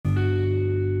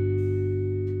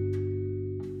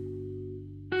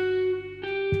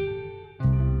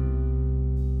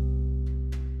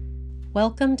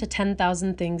Welcome to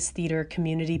 10,000 Things Theater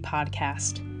Community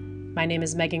Podcast. My name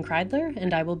is Meghan Kreidler,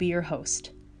 and I will be your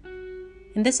host.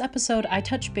 In this episode, I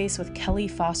touch base with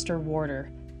Kelli Foster Warder,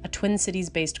 a Twin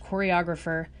Cities-based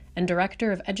choreographer and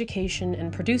Director of Education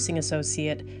and Producing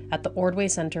Associate at the Ordway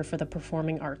Center for the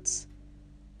Performing Arts.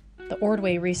 The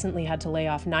Ordway recently had to lay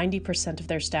off 90% of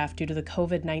their staff due to the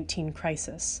COVID-19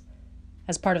 crisis.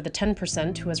 As part of the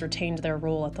 10% who has retained their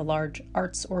role at the large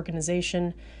arts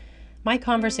organization, my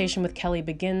conversation with Kelli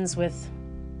begins with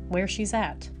where she's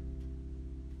at.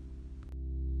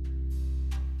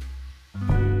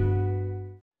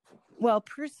 Well,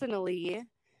 personally,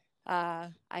 I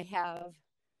have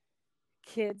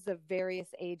kids of various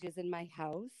ages in my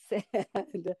house,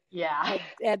 and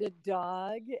a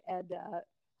dog, and a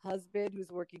husband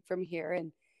who's working from here.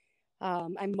 And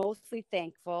I'm mostly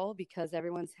thankful because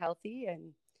everyone's healthy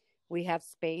and we have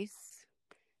space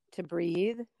to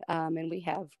breathe, and we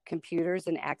have computers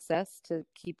and access to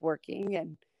keep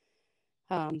working.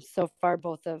 And so far,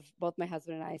 both my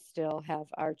husband and I still have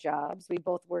our jobs. We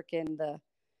both work in the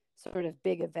sort of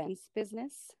big events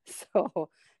business, so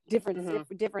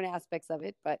different aspects of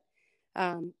it. But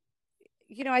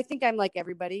I think I'm like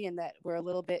everybody in that we're a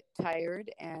little bit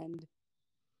tired and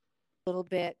a little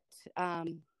bit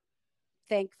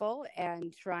thankful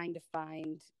and trying to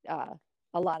find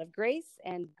a lot of grace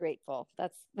and grateful.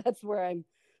 That's where I'm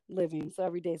living. So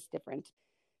every day is different.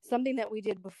 Something that we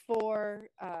did before,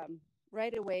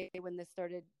 right away when this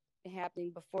started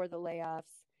happening, before the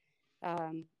layoffs.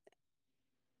 I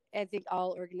think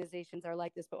all organizations are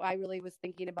like this, but I really was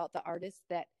thinking about the artists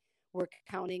that were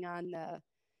counting on the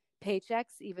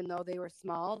paychecks, even though they were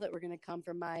small, that were going to come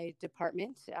from my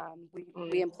department.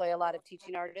 We employ a lot of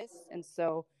teaching artists, and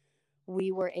so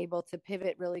we were able to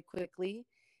pivot really quickly.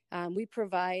 We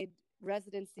provide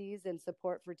residencies and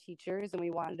support for teachers, and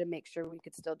we wanted to make sure we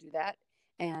could still do that,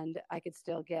 and I could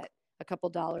still get a couple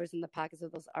dollars in the pockets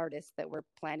of those artists that were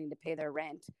planning to pay their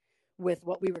rent with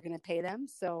what we were going to pay them.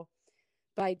 So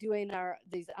by doing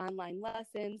these online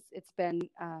lessons, it's been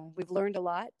we've learned a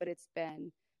lot, but it's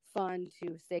been fun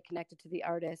to stay connected to the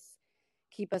artists,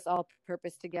 keep us all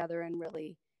purpose together, and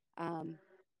really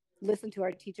listen to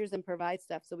our teachers and provide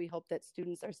stuff. So we hope that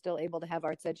students are still able to have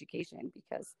arts education,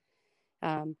 because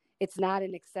it's not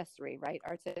an accessory, right?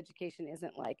 Arts education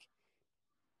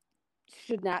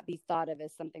should not be thought of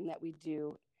as something that we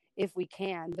do if we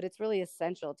can, but it's really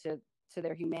essential to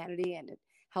their humanity, and it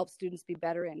helps students be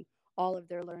better in all of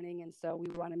their learning. And so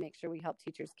we want to make sure we help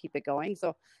teachers keep it going.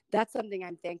 So that's something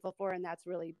I'm thankful for, and that's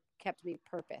really kept me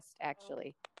purposed,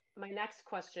 actually. My next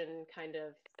question, kind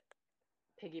of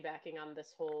piggybacking on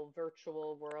this whole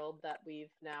virtual world that we've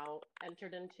now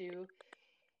entered into,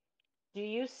 do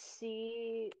you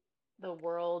see the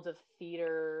world of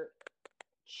theater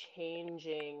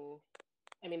changing?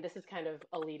 I mean, this is kind of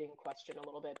a leading question a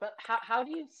little bit, but how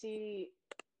do you see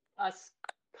us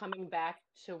coming back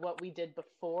to what we did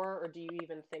before, or do you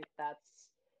even think that's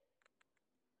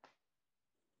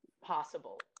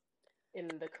possible in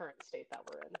the current state that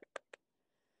we're in?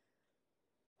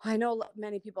 I know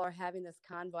many people are having this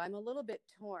convo. I'm a little bit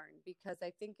torn, because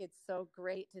I think it's so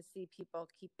great to see people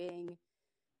keeping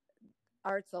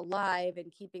arts alive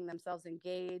and keeping themselves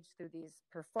engaged through these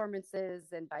performances,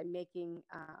 and by making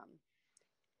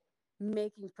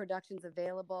productions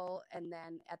available. And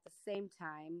then at the same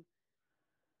time,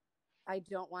 I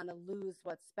don't want to lose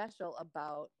what's special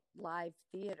about live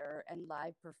theater and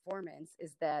live performance,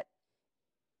 is that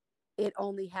it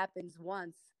only happens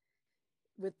once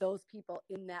with those people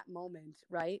in that moment,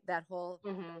 right? That whole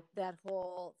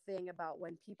thing about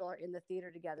when people are in the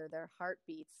theater together, their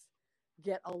heartbeats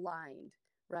get aligned,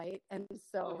 right? And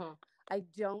so I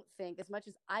don't think, as much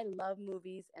as I love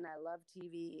movies and I love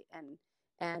TV, and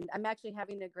I'm actually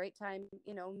having a great time,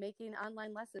 making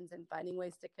online lessons and finding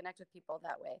ways to connect with people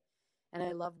that way. And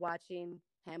I love watching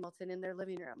Hamilton in their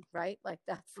living room, right? Like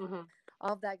that's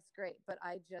all that's great, but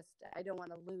I don't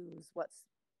want to lose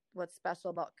what's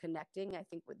special about connecting. I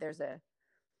think there's a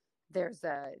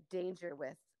danger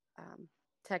with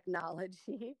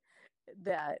technology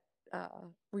that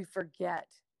we forget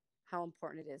how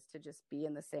important it is to just be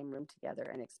in the same room together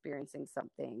and experiencing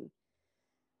something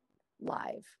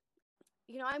live.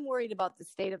 I'm worried about the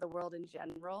state of the world in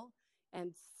general,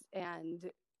 and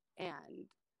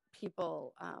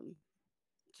people,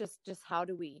 just how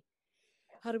do we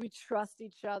trust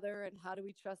each other, and how do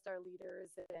we trust our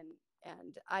leaders,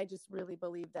 and I just really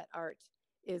believe that art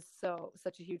is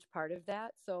such a huge part of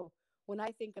that. So when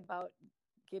I think about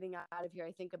getting out of here,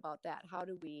 I think about that. How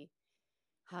do we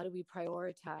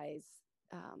prioritize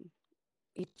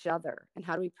each other, and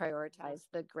how do we prioritize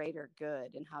the greater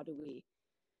good, and how do we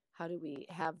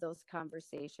have those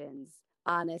conversations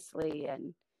honestly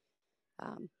and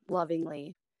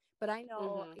lovingly. But I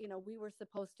know, I was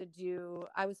supposed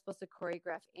to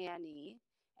choreograph Annie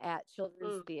at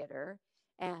Children's Theater,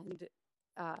 and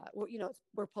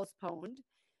we're postponed.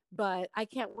 But I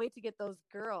can't wait to get those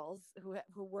girls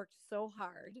who worked so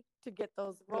hard to get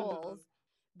those roles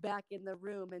back in the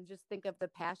room, and just think of the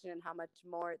passion and how much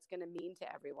more it's going to mean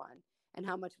to everyone, and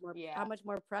how much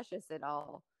more precious it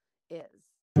all is.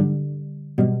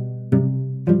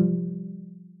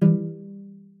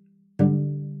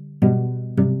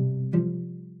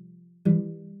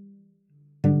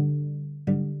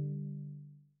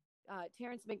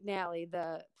 Terrence McNally,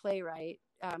 the playwright,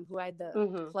 who I had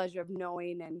the pleasure of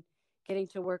knowing and getting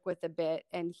to work with a bit,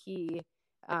 and he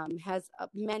has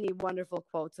many wonderful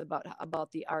quotes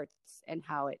about the arts and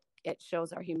how it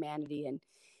shows our humanity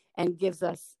and gives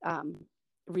us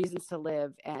reasons to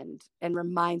live and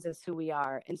reminds us who we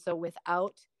are. And so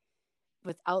without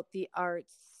the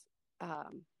arts,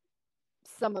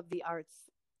 some of the arts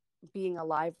being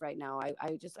alive right now,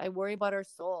 I worry about our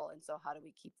soul. And so how do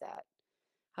we keep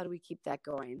that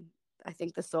going? I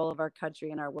think the soul of our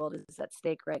country and our world is at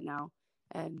stake right now.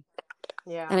 And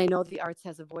I know the arts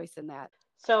has a voice in that.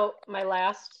 So my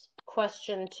last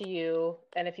question to you,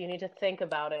 and if you need to think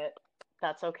about it,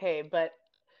 that's okay, but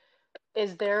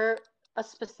is there a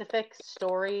specific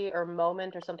story or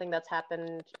moment or something that's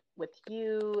happened with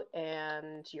you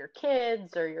and your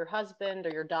kids or your husband or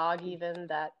your dog even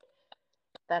that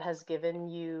has given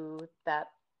you that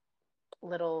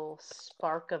little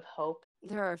spark of hope?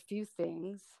 There are a few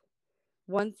things.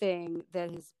 One thing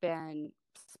that has been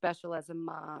special as a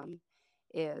mom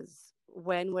is,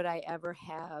 when would I ever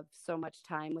have so much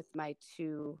time with my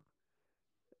two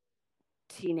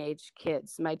teenage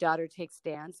kids? My daughter takes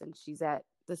dance, and she's at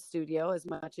the studio as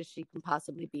much as she can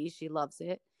possibly be. She loves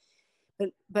it.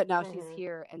 But now she's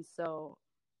here, and so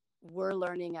we're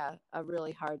learning a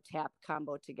really hard tap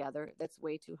combo together that's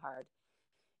way too hard.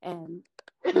 And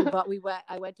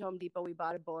I went to Home Depot, we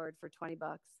bought a board for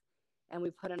 $20, and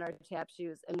we put on our tap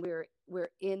shoes, and we're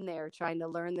in there trying to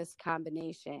learn this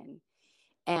combination.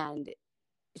 And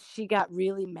she got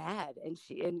really mad, and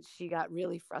she got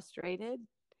really frustrated.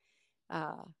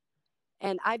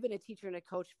 And I've been a teacher and a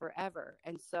coach forever.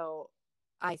 And so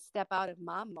I step out of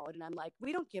mom mode, and I'm like,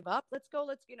 we don't give up. Let's go.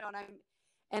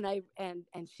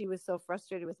 And she was so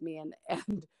frustrated with me,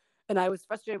 and I was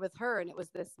frustrated with her. And it was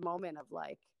this moment of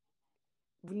like,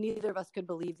 neither of us could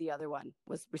believe the other one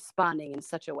was responding in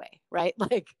such a way. Right.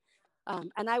 Like,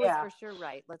 and I was for sure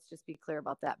right. Let's just be clear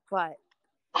about that.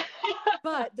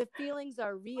 But the feelings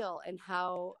are real, and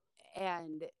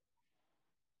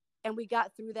we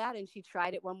got through that, and she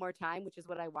tried it one more time, which is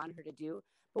what I wanted her to do.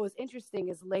 But what's interesting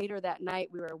is later that night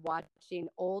we were watching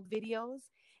old videos,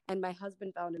 and my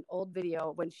husband found an old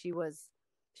video when she's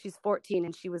 14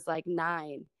 and she was like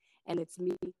 9, and it's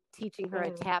me teaching her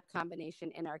a tap combination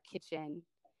in our kitchen.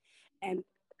 And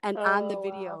on the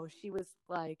video, she was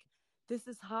like, this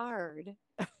is hard.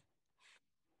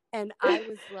 And I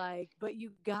was like, but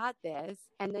you got this.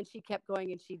 And then she kept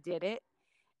going, and she did it.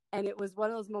 And it was one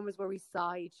of those moments where we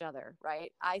saw each other,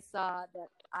 right? I saw that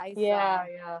I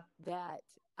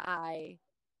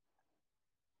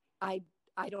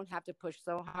don't have to push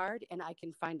so hard, and I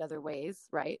can find other ways,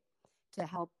 right, to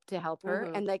help her.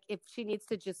 And like, if she needs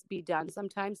to just be done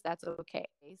sometimes, that's okay.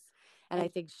 And I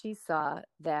think she saw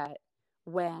that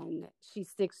when she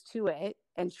sticks to it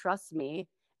and trusts me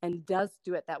and does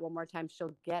do it that one more time,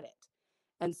 she'll get it.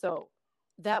 And so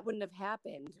that wouldn't have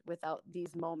happened without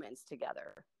these moments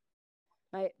together.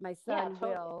 My son,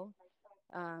 Will,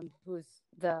 who's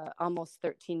the almost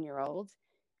 13-year-old,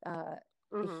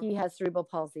 he has cerebral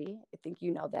palsy. I think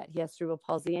you know that. He has cerebral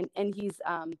palsy, and he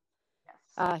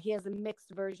has a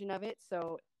mixed version of it.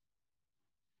 So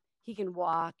he can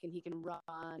walk, and he can run,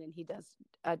 and he does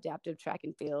adaptive track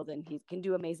and field, and he can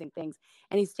do amazing things.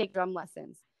 And he's taking drum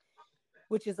lessons,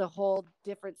 which is a whole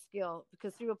different skill,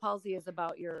 because cerebral palsy is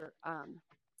about your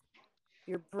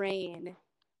brain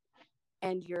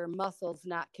and your muscles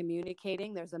not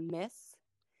communicating. There's a miss.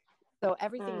 So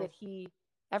everything that he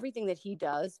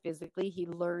does physically, he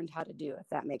learned how to do, if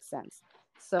that makes sense.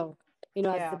 So,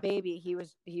 as the baby,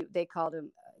 they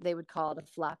would call it a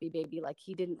floppy baby. Like,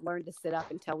 he didn't learn to sit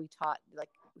up until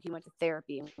he went to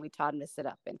therapy, and we taught him to sit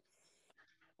up, and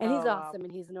he's awesome.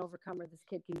 And he's an overcomer. This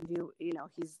kid can do,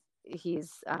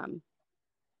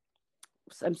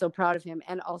 I'm so proud of him.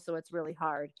 And also, it's really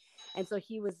hard. And so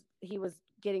he was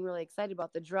getting really excited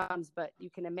about the drums, but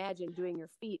you can imagine doing your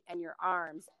feet and your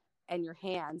arms and your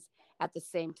hands at the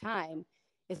same time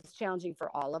is challenging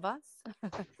for all of us.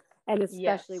 and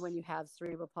especially Yes. when you have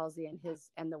cerebral palsy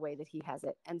and the way that he has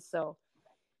it. And so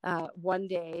one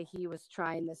day he was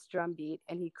trying this drum beat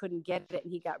and he couldn't get it,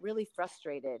 and he got really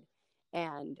frustrated,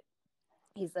 and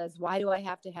he says, why do I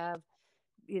have to have,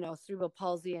 cerebral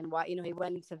palsy? And why, he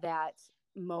went into that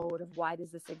mode of why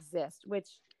does this exist,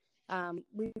 which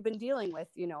we've been dealing with,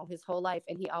 his whole life,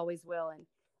 and he always will.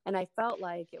 And I felt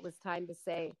like it was time to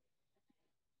say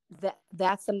that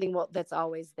that's something that's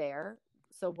always there.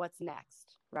 So what's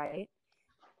next, right?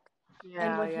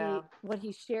 Yeah, And what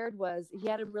he shared was he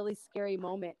had a really scary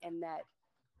moment, in that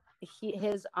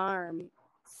his arm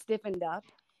stiffened up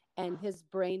and his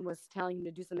brain was telling him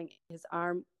to do something. His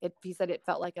arm, he said it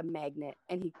felt like a magnet,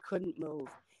 and he couldn't move.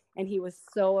 And he was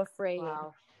so afraid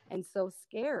and so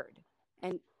scared.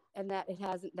 And that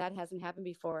hasn't happened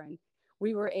before. And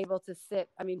we were able to sit.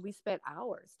 I mean, we spent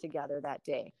hours together that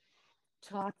day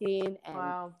talking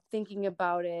and thinking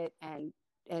about it and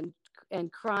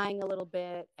crying a little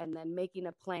bit, and then making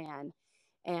a plan.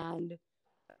 And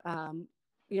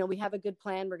we have a good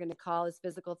plan. We're going to call his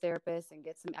physical therapist and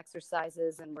get some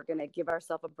exercises, and we're going to give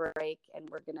ourselves a break, and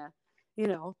we're going to,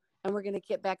 and we're going to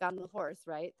get back on the horse,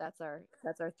 right? That's our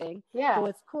thing. Yeah. But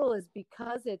what's cool is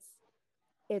because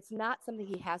it's not something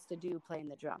he has to do playing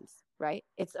the drums, right?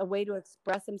 It's a way to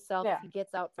express himself. Yeah. He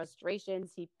gets out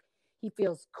frustrations. He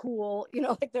feels cool,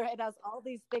 like it has all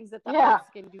these things that the arts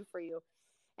can do for you.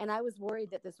 And I was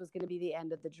worried that this was going to be the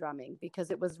end of the drumming,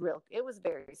 because it was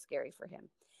very scary for him.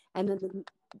 And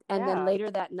then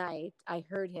later that night, I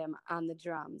heard him on the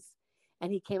drums,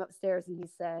 and he came upstairs and he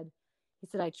said,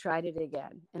 I tried it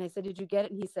again. And I said, did you get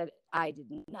it? And he said, I did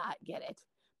not get it,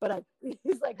 but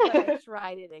he's like, but I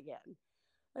tried it again.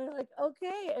 And I'm like,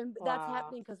 okay. And that's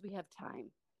happening because we have time,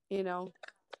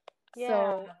 Yeah.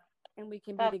 So, and we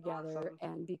can be That's together. awesome.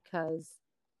 And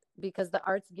because the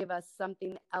arts give us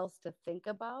something else to think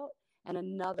about and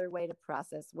another way to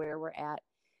process where we're at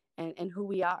and who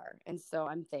we are. And so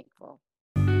I'm thankful.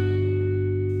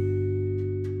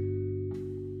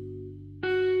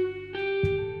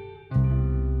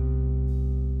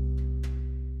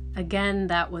 Again,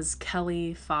 that was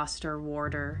Kelli Foster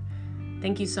Warder.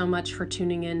 Thank you so much for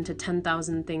tuning in to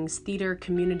 10,000 Things Theater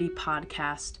Community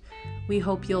Podcast. We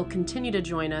hope you'll continue to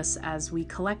join us as we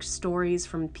collect stories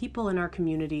from people in our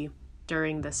community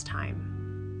during this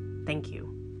time. Thank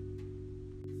you.